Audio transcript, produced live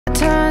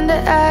turn to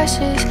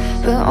ashes,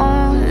 but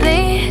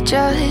only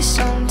just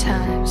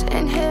sometimes.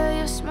 Inhale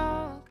your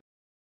smoke.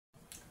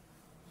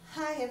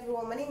 Hi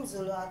everyone, my name is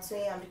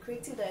Oluwatoyin. I'm the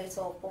creative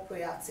director of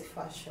Popular Active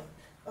Fashion.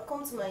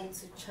 Welcome to my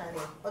YouTube channel.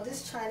 On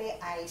this channel,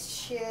 I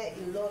share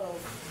a lot of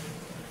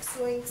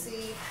sewing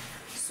tips,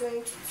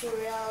 sewing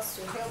tutorials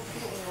to help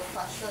you in your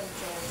fashion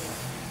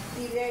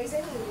journey. If there is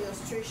any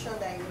illustration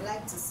that you would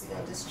like to see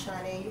on this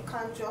channel, you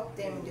can drop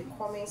them in the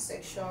comment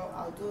section.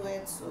 I'll do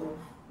it to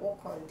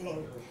work on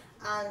them.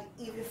 And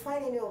if you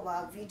find any of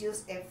our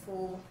videos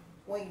helpful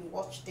when you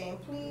watch them,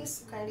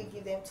 please kindly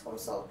give them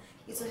thumbs up.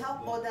 It will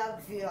help other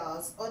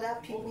viewers, other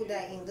people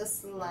that are in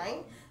this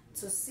line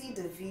to see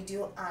the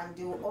video, and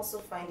they will also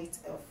find it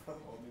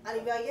helpful. And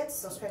if you are yet to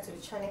subscribe to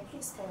the channel,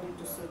 please kindly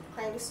do so.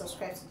 Kindly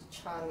subscribe to the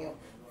channel.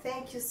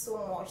 Thank you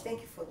so much.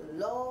 Thank you for the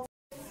love.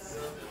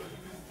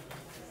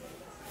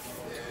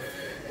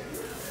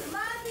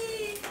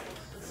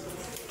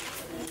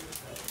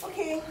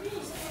 Okay.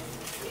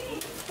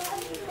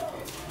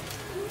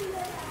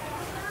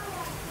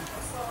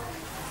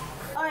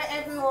 Alright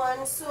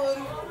everyone,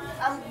 so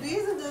I'm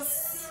using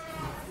this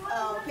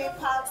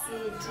paper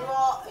to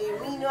draw a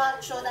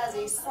miniature, that's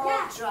a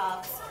small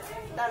draft,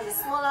 that's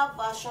a smaller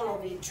version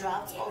of a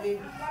draft of a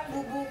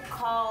Bubu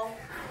Cowl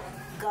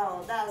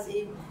gown. That's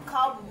a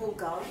Cowl Bubu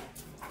Gown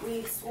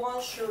with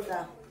one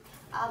shoulder.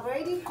 I've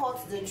already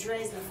cut the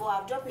dress before.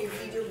 I've dropped a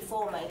video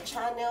before on my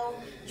channel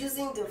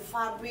using the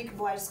fabric,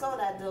 but I discovered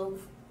that the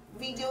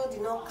video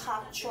did not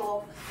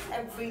capture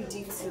every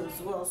detail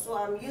as well. So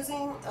I'm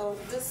using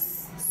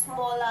this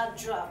smaller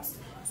draft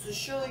to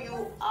show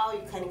you how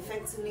you can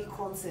effectively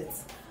cut it.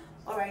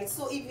 Alright,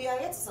 so if you are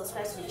yet to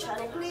subscribe to the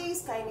channel,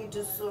 please kindly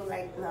do so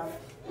right now.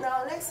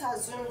 Now let's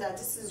assume that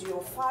this is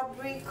your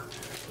fabric.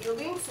 You're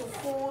going to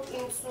fold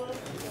into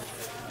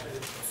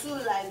two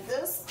like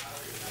this.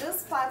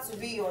 This part will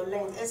be your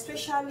length,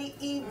 especially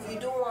if you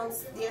don't want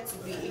there to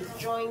be a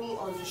joining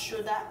on the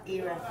shoulder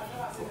area,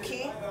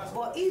 okay?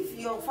 But if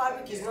your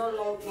fabric is not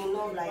long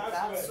enough like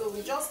that, so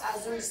we just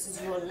assume this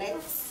is your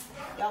length.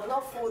 You have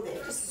not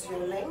folded, this is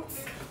your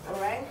length,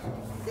 alright?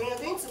 Then you're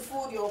going to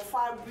fold your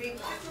fabric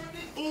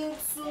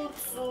into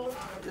two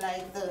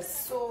like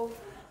this. So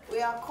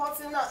we are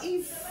cutting now.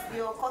 If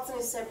you're cutting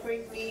it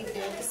separately,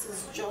 then this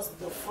is just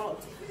the front.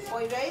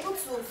 But if you're able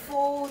to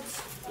fold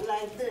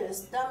like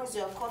this, that means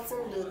you're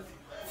cutting the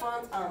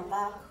front and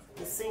back at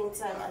the same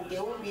time, and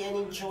there won't be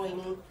any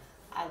joining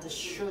at the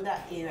shoulder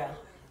area.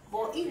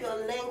 But if your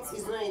length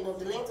is not enough,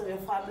 the length of your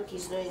fabric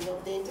is not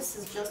enough, then this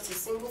is just a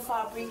single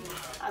fabric,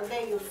 and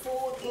then you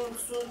fold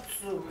into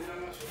two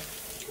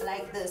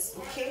like this,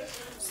 okay?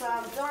 So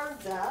I've done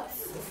that,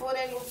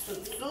 folded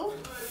into two.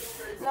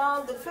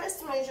 Now the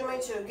first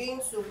measurement you're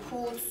going to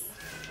put,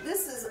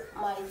 this is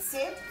my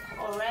tape,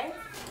 alright?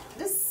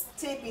 This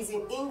tape is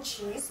in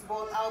inches,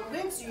 but I'm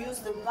going to use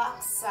the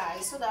back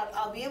side so that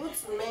I'll be able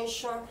to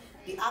mention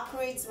the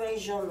accurate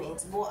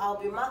measurement, but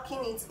I'll be marking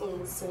it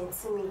in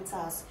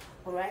centimeters.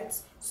 Alright,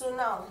 so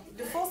now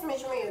the first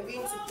measurement you're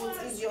going to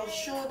put is your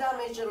shoulder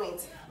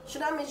measurement.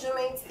 Shoulder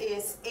measurement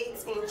is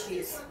 8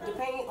 inches,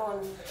 depending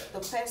on the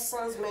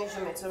person's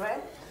measurement.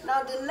 Alright,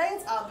 now the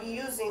length I'll be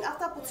using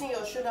after putting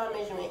your shoulder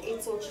measurement 8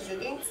 inches, you're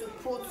going to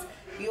put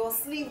your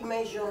sleeve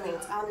measurement.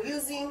 I'm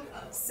using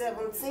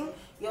 17.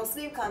 Your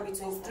sleeve can be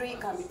 23,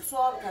 can be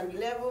 12, can be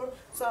 11.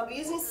 So I'll be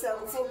using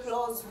 17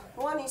 plus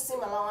 1 inch seam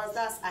allowance,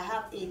 that's I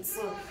have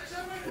 18.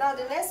 Now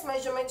the next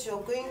measurement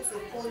you're going to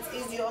put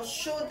is your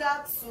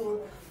shoulder to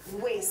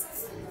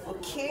waist,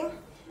 okay?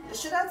 The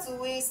shoulder to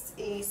waist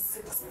is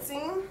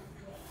 16.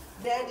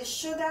 Then the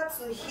shoulder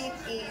to hip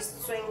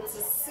is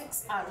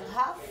 26 and a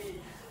half.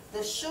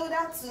 The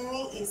shoulder to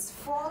knee is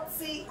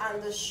 40,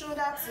 and the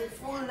shoulder to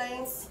full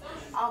length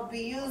I'll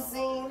be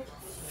using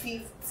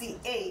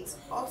 58.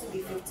 Ought to be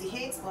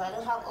 58, but I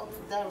don't have up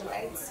to that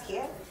right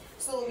here.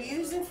 So we're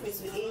using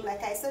 58.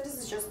 Like I said, this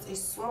is just a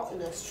small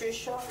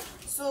illustration.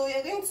 So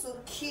you're going to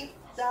keep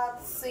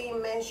that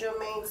same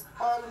measurement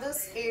on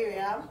this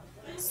area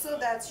so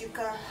that you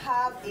can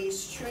have a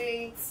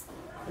straight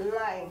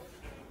line.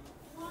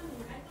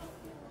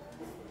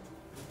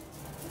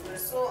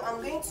 So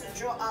I'm going to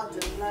draw out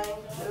the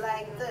line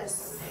like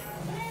this.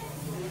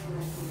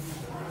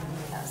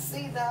 Now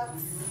see that?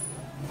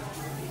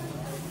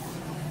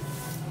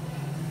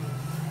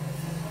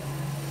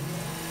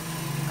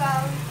 You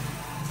can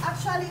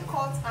actually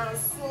cut and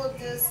sew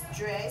this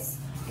dress.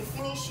 You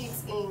finish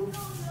it in,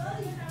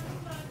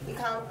 you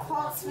can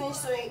finish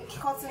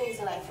cutting it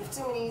in like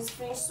 15 minutes,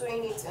 finish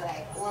sewing it in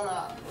like 1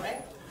 hour,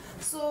 right?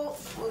 So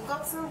we've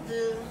gotten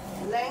the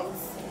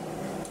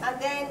length, and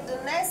then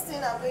the next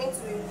thing I'm going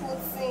to be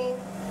putting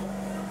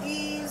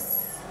is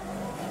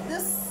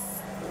this,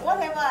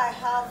 whatever I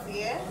have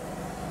here,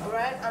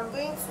 right? I'm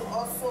going to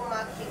also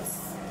mark it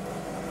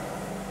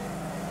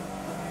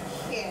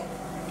here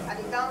at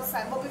the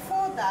downside. But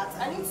before that, that,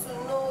 I need to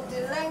know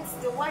the length,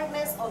 the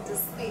wideness of the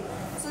sleeve.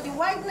 So the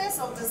wideness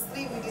of the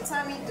sleeve will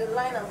determine the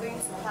line I'm going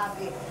to have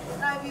here.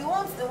 Now if you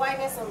want the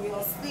wideness of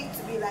your sleeve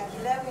to be like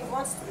 11, if you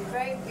want it to be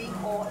very big,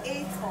 or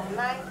 8 or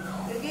 9,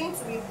 you're going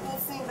to be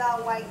putting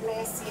that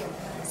wideness here.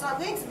 So I'm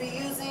going to be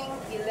using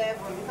 11.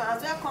 You can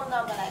as well come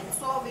down by like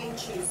 12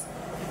 inches.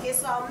 Okay,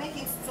 so I'll make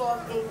it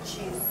 12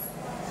 inches.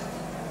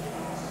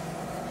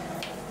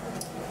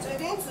 So you're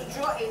going to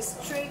draw a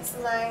straight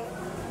line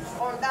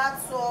on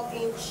that 12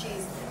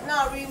 inches.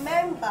 Now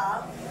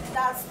remember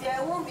that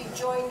there won't be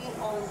joining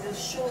on the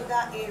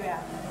shoulder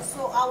area.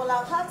 So I will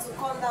have had to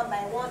come down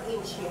by 1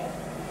 inch here.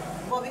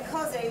 But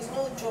because there is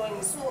no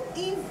joining, so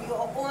if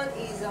your own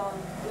is there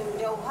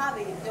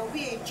will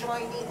be a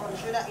joining on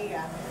shoulder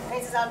area, and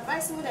it is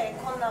advisable that you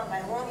come down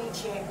by 1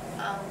 inch here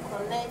and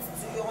connect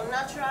to your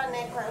natural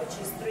neckline, which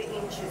is 3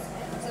 inches.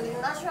 So the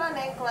natural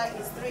neckline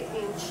is 3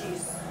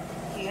 inches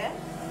here.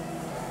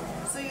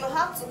 So you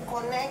have to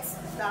connect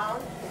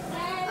down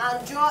and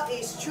draw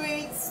a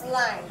straight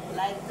line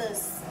like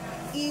this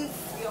if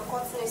you're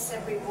cutting it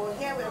separately. But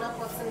here we're not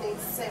cutting it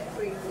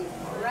separately,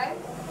 alright?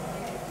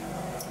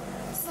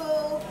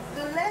 So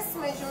the next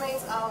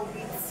measurement I'll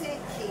be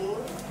taking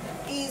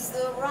is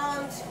the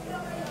round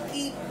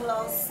hip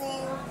plus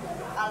seam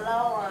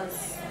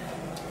allowance.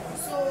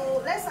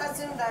 So let's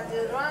assume that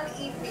the round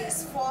hip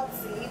is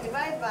 40,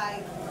 divided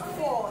by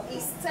 4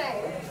 is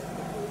 10.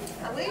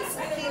 I'm going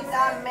to keep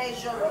that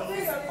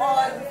measurement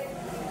on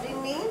the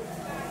knee,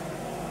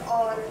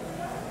 on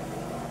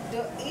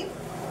the hip,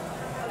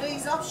 although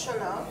it's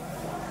optional,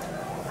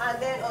 and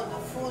then on the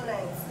full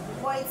length.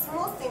 But it's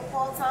most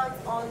important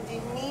on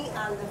the knee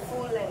and the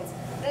full length.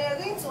 Then you're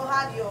going to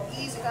add your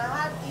ease. You can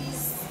add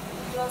ease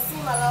plus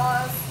seam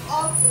allowance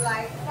up to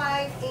like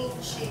 5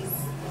 inches.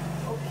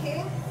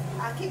 Okay?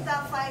 I'll keep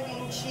that 5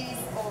 inches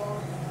on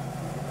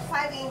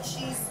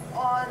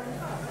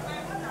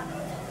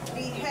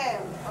the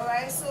hem.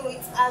 Alright, so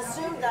it's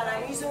assumed that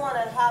I'm using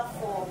 1.5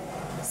 for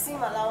seam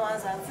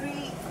allowance and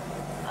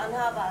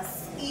 3.5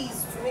 as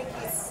ease to make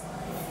it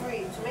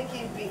free, to make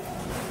it big.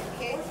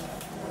 Okay?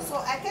 So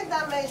I get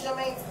that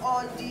measurement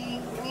on the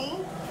knee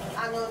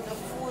and on the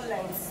full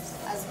length,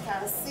 as you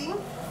can see.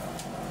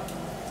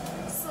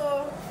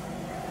 So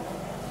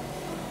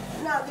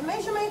now the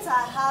measurement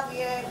I have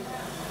here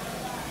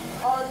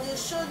on the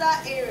shoulder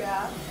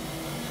area,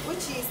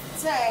 which is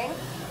 10,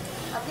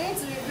 I'm going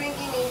to be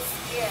bringing it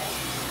here.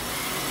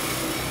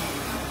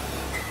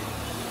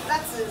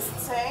 That is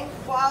 10,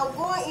 but I'll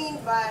go in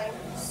by,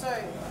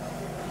 sorry,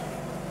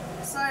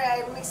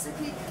 I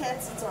basically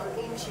kept it on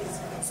inches.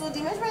 So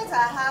the measurement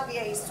I have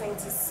here is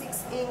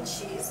 26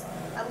 inches.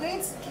 I'm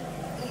going to keep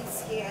it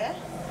here.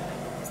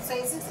 It's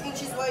 26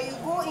 inches, but you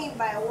go in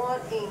by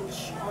 1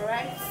 inch,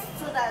 alright?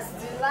 So that's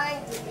the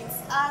line, it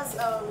has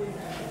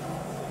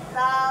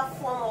that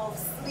form of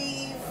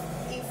sleeve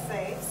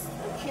effect,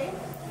 okay?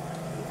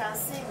 You can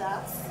see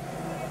that.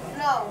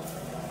 Now,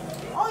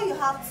 all you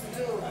have to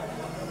do,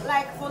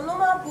 like for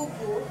normal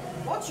bubu,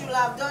 what you'll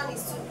have done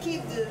is to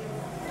keep the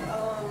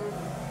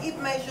hip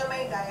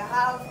measurement that you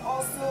have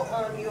also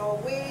on your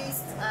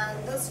waist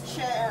and this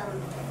chair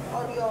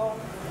on your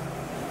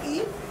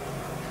hip,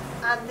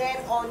 and then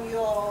on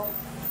your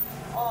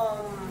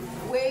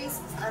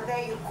waist, and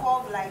then you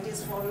curve like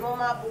this for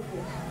normal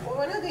bubu. But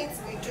we're not going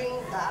to be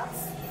doing that.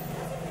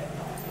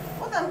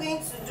 What I'm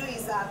going to do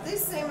is that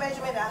this same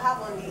measurement I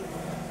have on the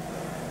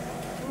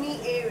knee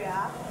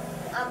area,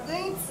 I'm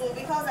going to,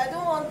 because I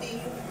don't want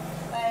the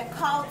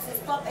cowl to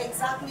stop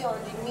exactly on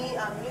the knee,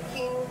 I'm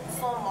looking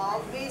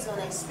somehow based on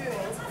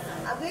experience,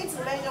 I'm going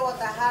to measure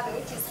what I have,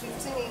 which is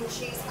 15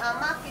 inches, and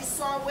mark it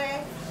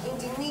somewhere in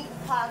the knee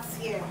part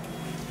here.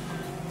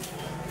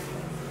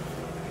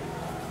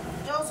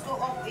 Just go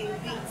up a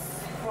bit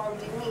from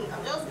the knee.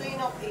 I'm just going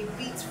up a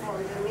bit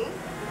from the knee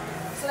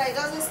so that it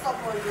doesn't stop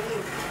on the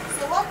knee.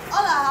 So all I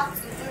have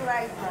to do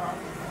right now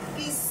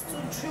is to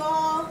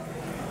draw a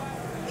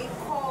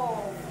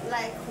curve,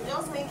 like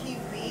just make it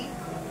big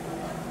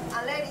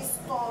and let it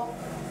stop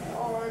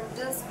on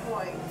this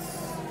point.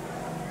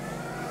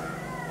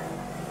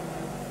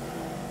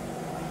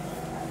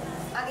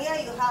 And here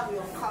you have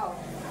your cowl.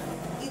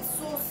 It's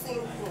so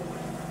simple,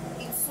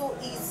 it's so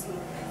easy,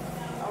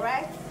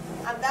 alright?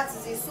 And that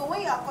is it. So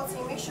when you are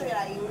cutting, make sure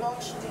that you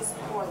notch this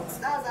point.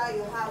 That's how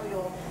you have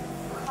your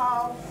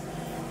cowl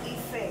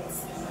effect.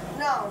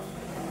 Now,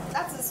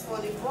 that is for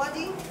the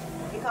body.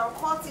 You can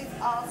cut it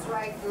out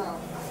right now.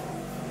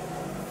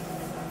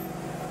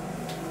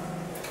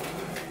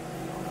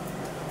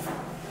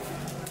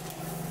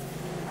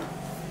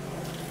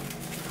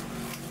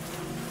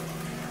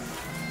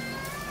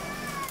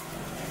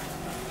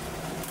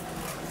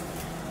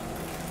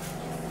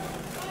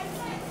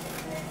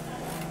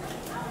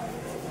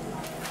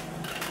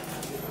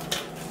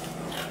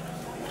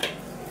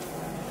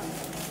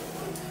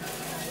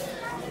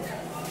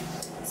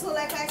 So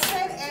like I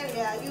said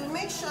earlier, you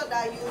make sure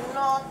that you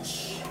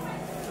notch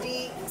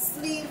the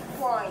sleeve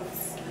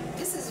points.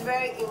 This is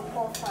very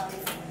important,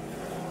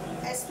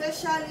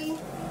 especially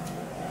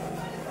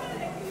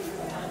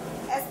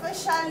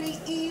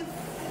if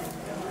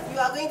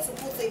are going to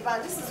put a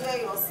band. This is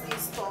where your sleeve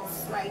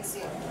stops, right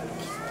here.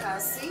 You can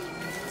see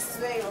this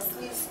is where your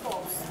sleeve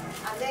stops,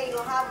 and then you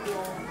have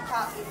your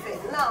cap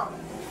effect. Now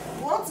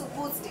you want to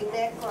put the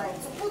neckline.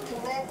 To put the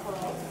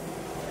neckline,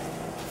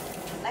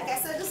 like I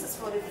said, this is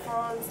for the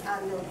front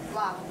and the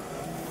back.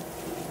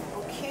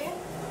 Okay,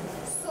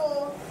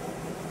 so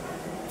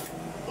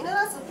in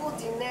order to put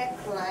the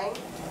neckline,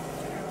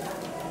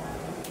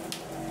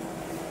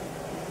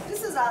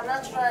 this is our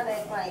natural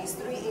neckline, it's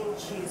 3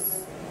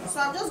 inches. So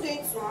I'm just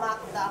going to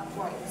mark that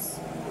point.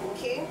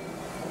 Okay,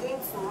 I'm going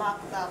to mark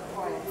that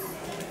point.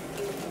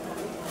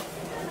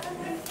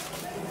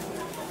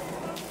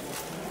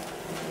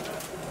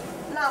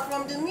 Now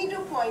from the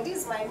middle point,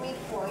 this is my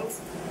midpoint,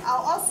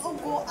 I'll also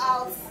go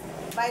out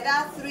by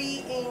that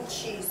 3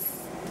 inches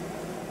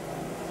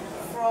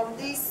from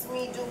this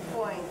middle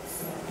point.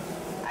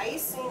 Are you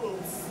seeing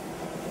it?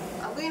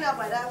 I'm going out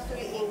by that 3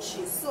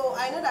 inches. So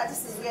I know that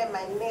this is where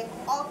my neck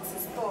ought to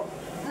stop.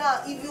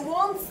 Now if you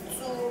want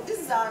to, this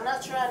is our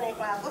natural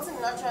neckline. I've gotten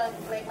the natural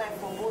neckline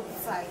for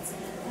both sides.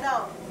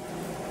 Now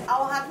I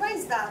will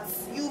advise that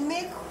you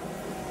make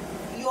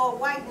your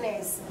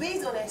wideness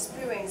based on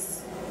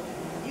experience.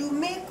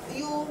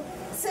 You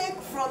take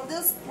from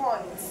this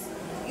point,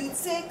 you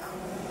take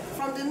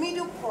from the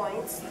middle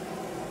point,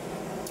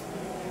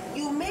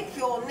 you make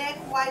your neck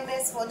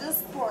wideness for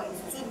this point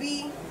to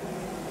be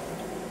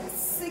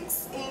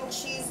 6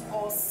 inches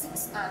or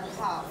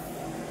 6.5.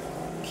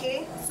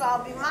 Okay, so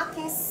I'll be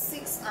marking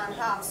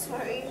 6.5.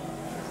 Sorry,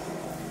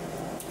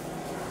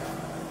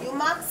 you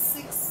mark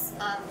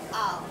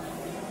 6.5.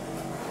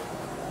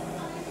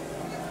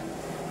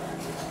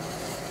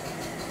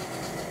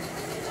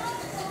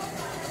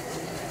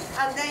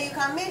 And then you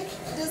can make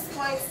this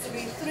point to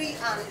be 3.5.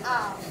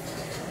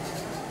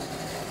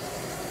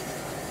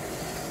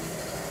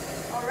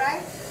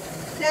 Alright,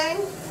 then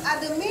at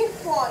the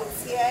midpoint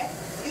here,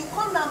 you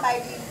come down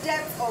by the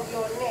depth of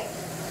your neck.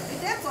 The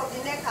depth of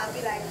the neck can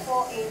be like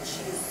 4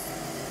 inches.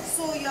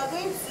 So you're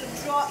going to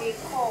draw a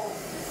curve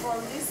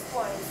from this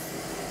point.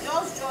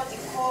 Just draw the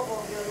curve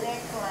of your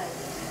neckline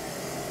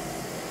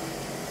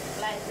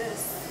like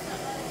this.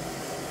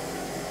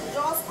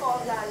 Just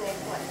curve that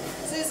neckline.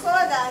 So it's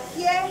covered that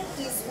here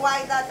is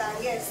wider than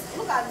here.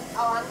 Look at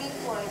our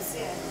midpoints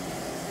here.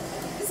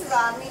 This is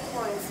our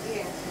midpoint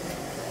here.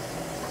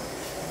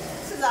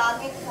 This is our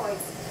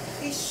midpoint.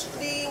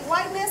 The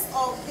wideness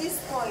of this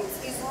point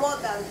is more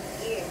than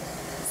here.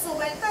 So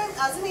by the time,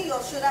 assuming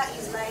your shoulder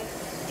is like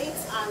 8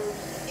 and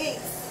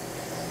 8,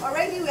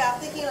 already we are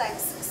taking like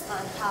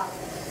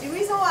 6.5. The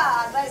reason why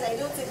I advise I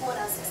don't take more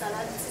than 6.5,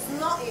 it is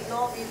not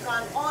enough. You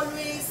can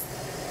always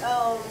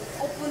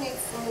open it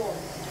more.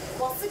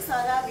 But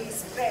 6.5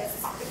 is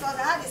best, because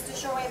I had a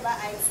situation whereby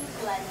I took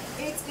like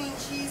 8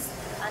 inches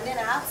and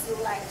then I had to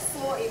like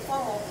sew a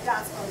form of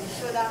that on the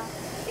shoulder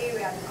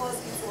area because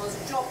it was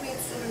dropping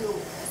too low.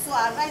 So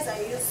I advise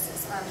I use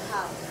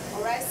 6.5.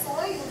 Alright, so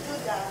when you do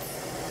that,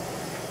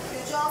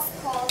 you just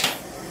cut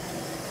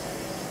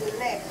the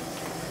neck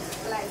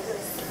like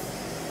this.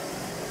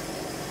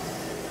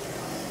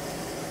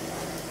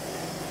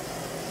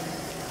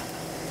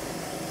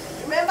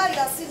 Remember, you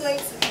are still going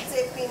to be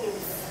taping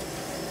it.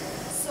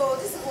 So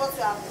this is what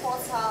you have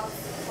cut out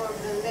from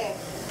the neck.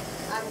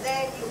 And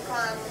then you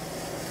can,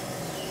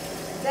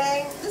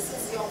 then this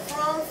is your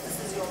front, this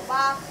is your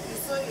back, you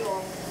sew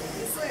your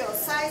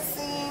side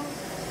seam,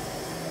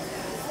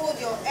 you fold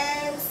your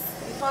ends,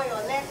 you turn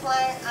your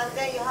neckline, and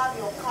then you have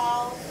your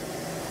cowl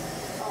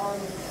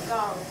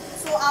gown.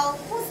 So I'll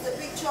post the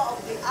picture of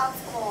the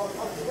outcome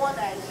of the one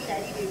that I did.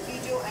 I did a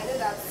video. I know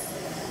that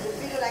the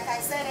video, like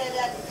I said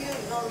earlier, the video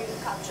did not really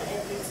capture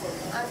everything.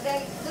 And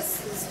then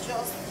this is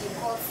just the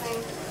cutting.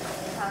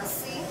 You can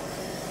see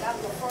you have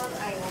your front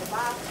and your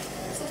back.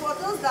 So for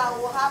those that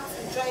will have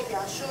to join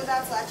their shoulder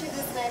to achieve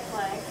this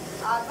neckline,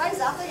 I advise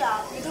after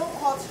you don't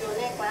cut your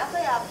neckline, after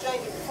you have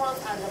joined the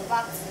front and the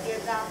back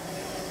together,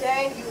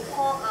 then you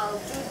come and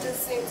do the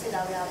same thing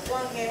that we have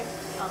done here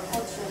and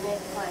cut your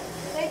neckline.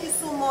 Thank you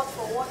so much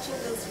for watching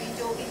this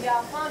video. If you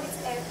have found it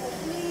helpful,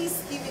 please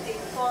give it a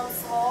thumbs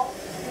up.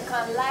 You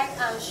can like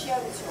and share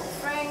with your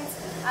friends.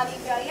 And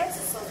if you are yet to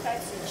subscribe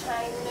to the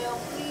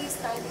channel, please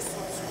kindly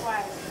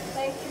subscribe.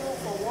 Thank you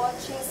for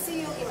watching.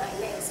 See you in my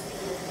next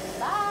video.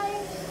 Bye.